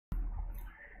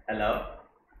Hello,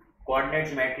 coordinate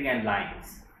geometry and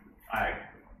lines. Alright,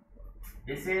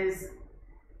 this is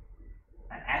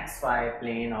an xy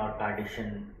plane or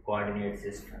Cartesian coordinate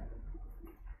system.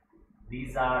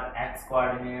 These are x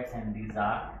coordinates and these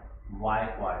are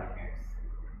y coordinates.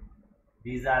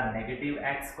 These are negative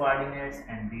x coordinates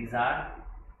and these are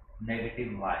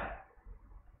negative y.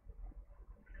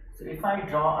 So if I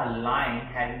draw a line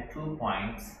having 2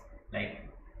 points like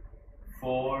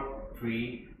 4,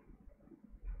 3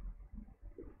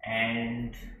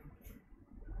 and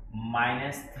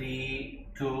 -3,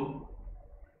 2.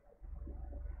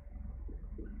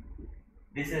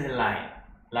 This is a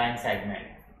line segment.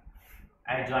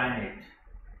 I join it.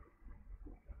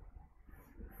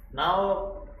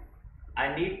 Now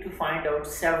I need to find out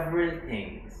several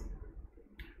things.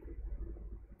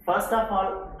 First of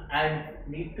all, I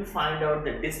need to find out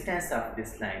the distance of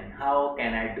this line. How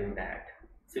can I do that?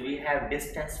 So we have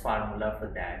distance formula for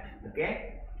that.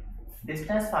 Okay,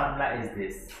 distance formula is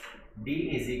this: d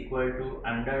is equal to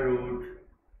under root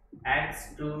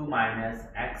x2 minus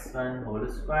x1 whole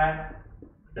square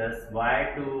plus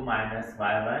y2 minus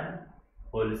y1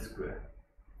 whole square.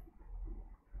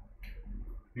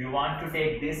 You want to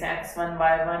take this x1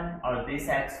 y1 or this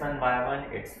x1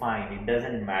 y1, it's fine, it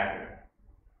doesn't matter.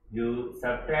 You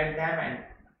subtract them and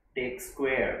take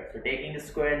square. So taking the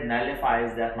square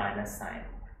nullifies the minus sign,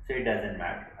 so it doesn't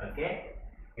matter. Okay,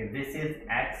 if this is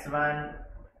x1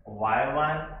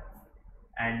 y1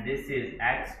 and this is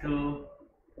x2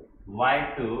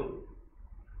 y2,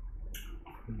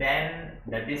 then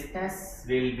the distance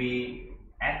will be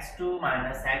x2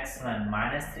 minus x1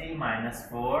 minus 3 minus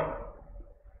 4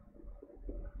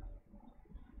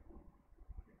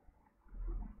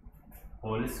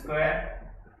 whole square,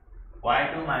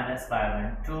 y2 minus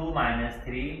y1 2 minus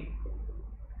 3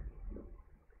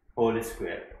 whole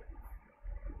square.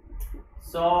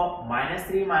 So minus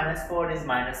 3 minus 4 is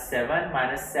minus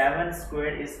 7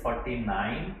 squared is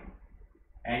 49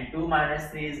 and 2 minus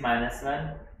 3 is minus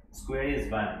 1 square is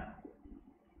 1.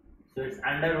 So it's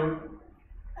under root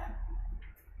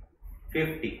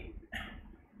 50.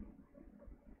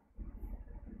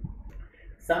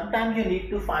 Sometimes you need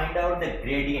to find out the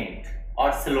gradient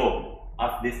or slope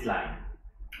of this line.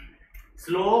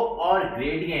 Slope or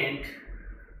gradient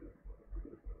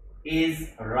is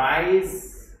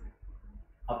rise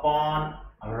upon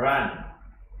run.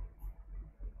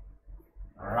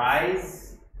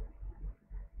 Rise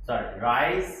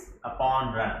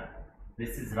upon run.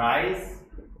 This is rise,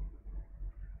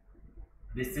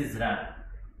 this is run.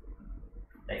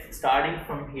 Like starting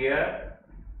from here,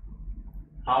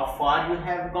 how far you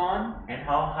have gone and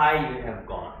how high you have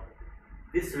gone.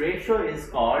 This ratio is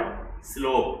called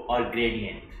slope or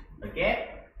gradient. Okay,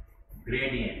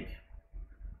 gradient.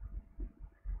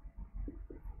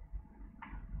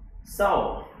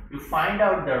 So to find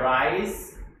out the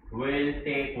rise, we'll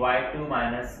take y2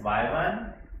 minus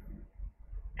y1,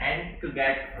 and to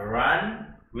get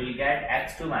run, we'll get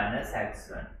x2 minus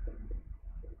x1.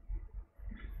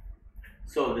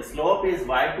 So the slope is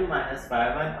y2 minus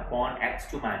y1 upon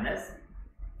x2 minus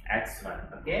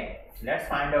x1. Okay, let's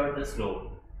find out the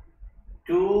slope.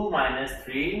 2 minus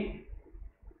 3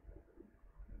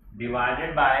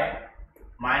 divided by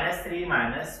minus 3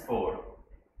 minus 4.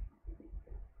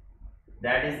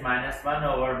 That is minus 1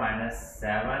 over minus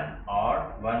 7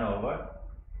 or 1 over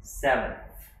 7.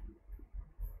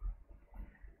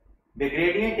 The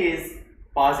gradient is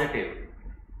positive.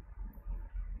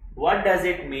 What does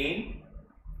it mean?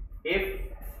 If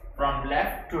from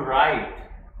left to right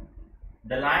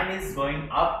the line is going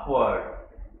upward,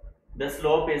 the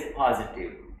slope is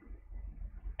positive.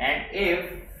 And if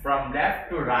from left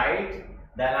to right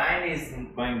the line is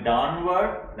going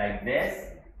downward like this,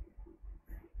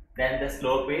 then the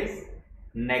slope is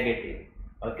negative.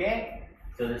 Okay,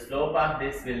 so the slope of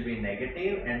this will be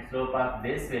negative and slope of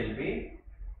this will be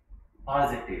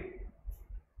positive.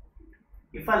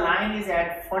 If a line is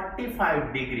at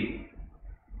 45 degree,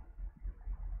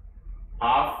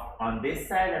 half on this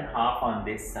side and half on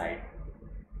this side,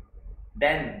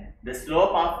 then the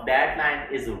slope of that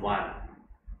line is 1.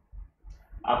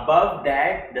 Above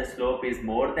that the slope is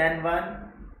more than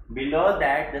 1, below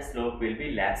that the slope will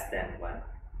be less than 1.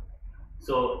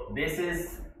 So this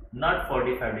is not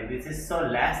 45 degrees, this is so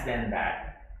less than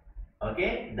that.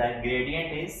 Okay, the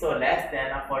gradient is so less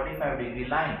than a 45 degree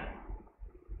line.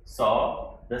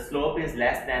 So the slope is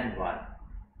less than 1,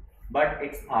 but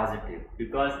it's positive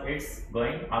because it's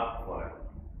going upward.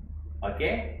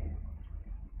 Okay,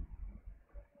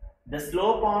 the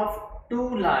slope of two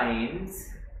lines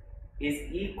is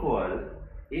equal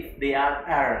if they are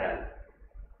parallel,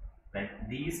 like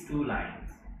these two lines.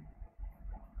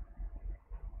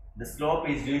 the slope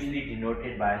is usually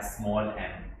denoted by a small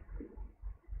m.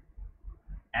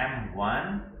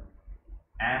 m1,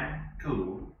 m2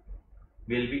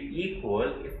 will be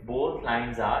equal if both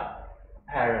lines are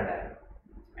parallel.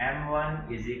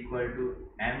 m1 is equal to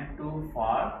m2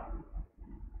 for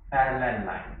parallel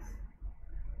lines.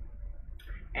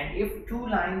 And if two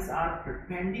lines are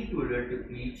perpendicular to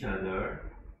each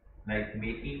other, like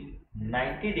making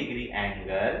 90-degree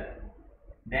angle,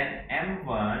 then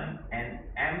m1 and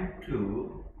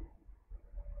m2,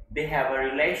 they have a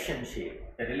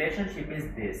relationship. The relationship is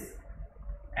this: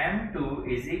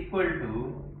 m2 is equal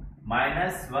to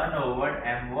minus 1 over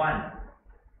m1.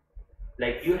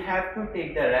 Like you have to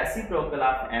take the reciprocal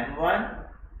of m1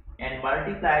 and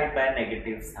multiply it by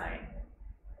negative sign.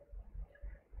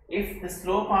 If the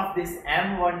slope of this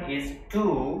m1 is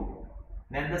 2,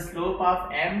 then the slope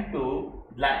of m2,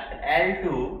 L2,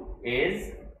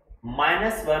 is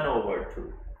minus 1 over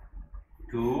 2.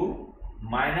 2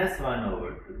 minus 1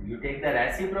 over 2. You take the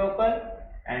reciprocal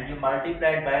and you multiply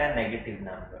it by a negative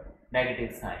number,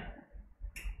 negative sign.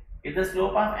 If the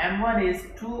slope of m1 is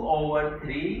 2 over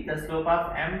 3, the slope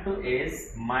of m2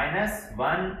 is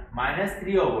minus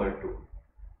 3 over 2.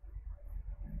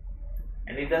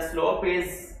 And if the slope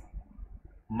is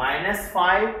minus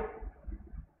 5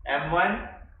 m1,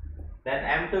 then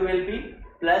m2 will be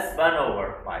plus 1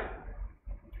 over 5.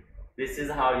 This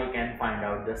is how you can find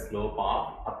out the slope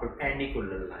of a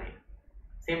perpendicular line.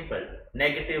 Simple.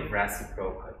 Negative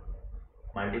reciprocal.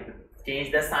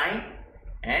 Change the sign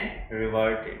and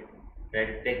revert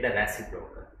it. Take the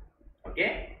reciprocal.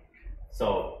 Okay.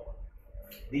 So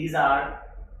these are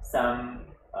some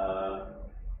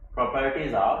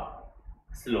properties of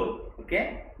slope.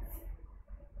 Okay.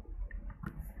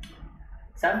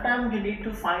 Sometimes you need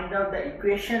to find out the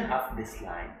equation of this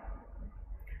line.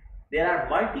 There are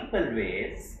multiple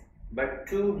ways, but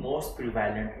two most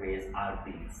prevalent ways are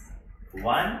these.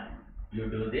 One, you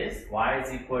do this: y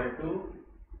is equal to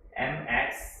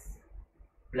mx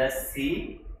plus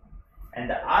c, and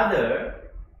the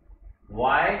other,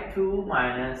 y2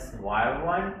 minus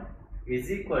y1 is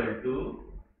equal to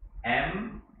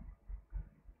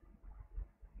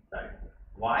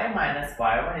y minus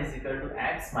y1 is equal to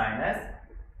x minus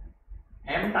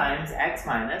m times x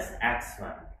minus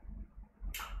x1.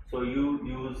 So you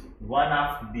use one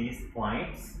of these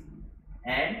points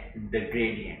and the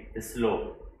gradient, the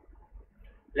slope.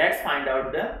 Let's find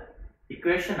out the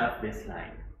equation of this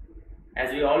line.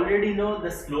 As we already know,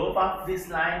 the slope of this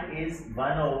line is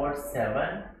 1 over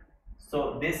 7.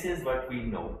 So this is what we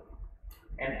know.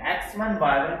 And x1,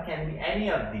 y1 can be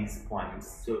any of these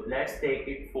points. So let's take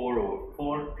it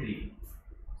 4, 3.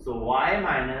 So y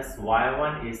minus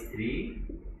y1 is 3,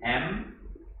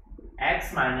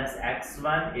 x minus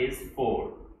x1 is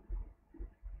 4.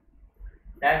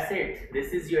 That's it.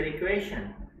 This is your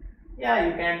equation. Yeah,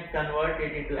 you can convert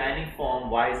it into any form: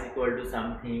 y is equal to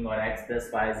something or x plus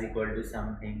y is equal to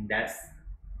something. That's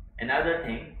another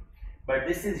thing. But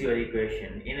this is your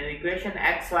equation. In an equation,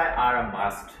 x, y are a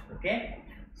must. Okay.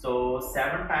 So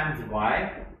 7 times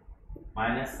y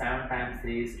minus 7 times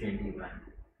 3 is 21.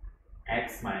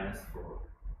 X minus 4.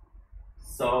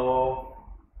 So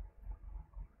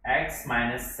x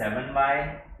minus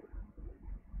 7y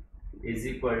is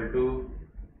equal to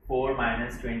 4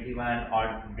 minus 21,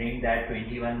 or bring that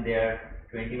 21 there.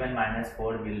 21 minus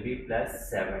 4 will be plus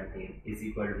 17 is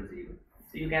equal to 0.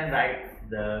 So you can write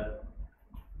the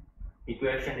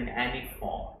equation in any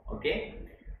form. Okay.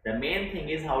 The main thing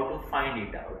is how to find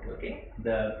it out. Okay.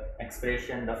 The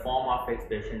expression, the form of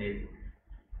expression is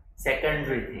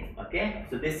secondary thing. Okay.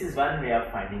 So this is one way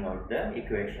of finding out the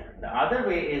equation. The other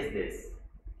way is this: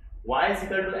 y is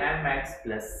equal to mx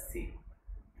plus c.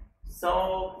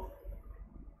 So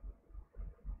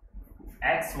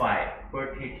xy, put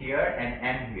it here, and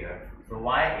m here. So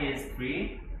y is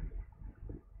 3,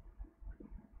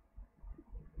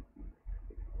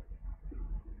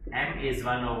 m is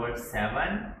 1 over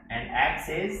 7, and x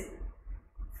is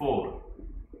 4.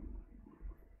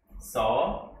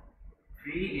 So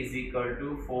 3 is equal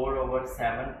to 4 over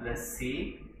 7 plus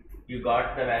c. You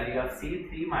got the value of c,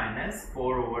 3 minus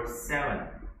 4 over 7.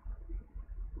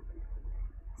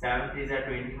 7 3s are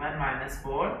 21 minus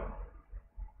 4,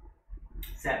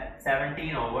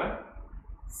 17 over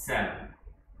 7.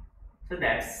 So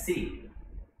that's c.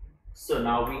 So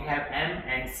now we have m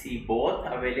and c both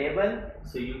available.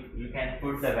 So you can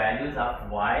put the values of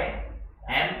y,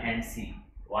 m and c.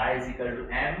 Y is equal to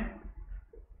m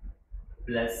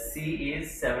plus c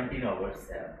is 17 over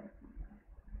 7.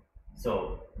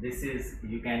 So this is,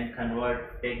 you can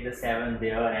convert, take the 7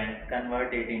 there and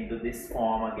convert it into this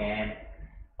form again,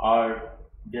 or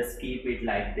just keep it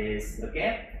like this.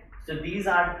 Okay. So these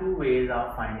are two ways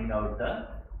of finding out the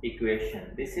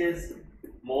equation. This is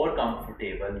more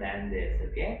comfortable than this.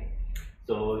 Okay,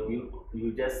 so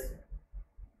you just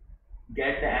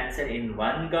get the answer in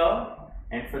one go,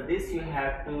 and for this you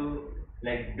have to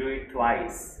like do it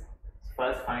twice.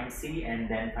 First find C and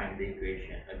then find the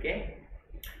equation. Okay,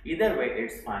 either way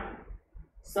it's fine.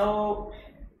 So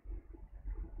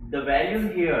the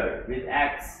value here with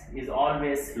x is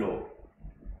always slope.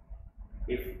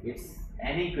 If it's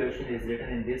any equation is written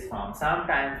in this form,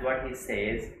 sometimes what he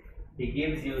says, he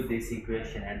gives you this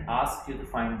equation and asks you to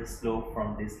find the slope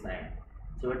from this line.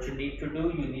 So what you need to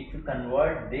do, you need to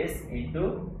convert this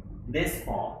into this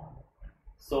form.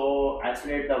 So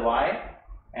isolate the y,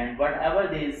 and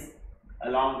whatever is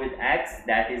along with x,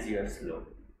 that is your slope.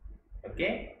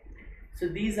 Okay, so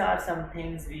these are some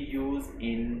things we use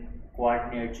in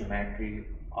coordinate geometry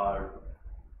or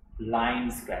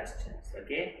lines questions.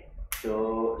 Okay,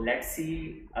 so let's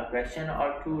see a question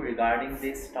or two regarding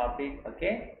this topic.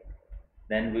 Okay,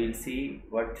 then we'll see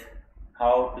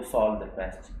how to solve the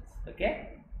questions.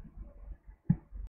 Okay.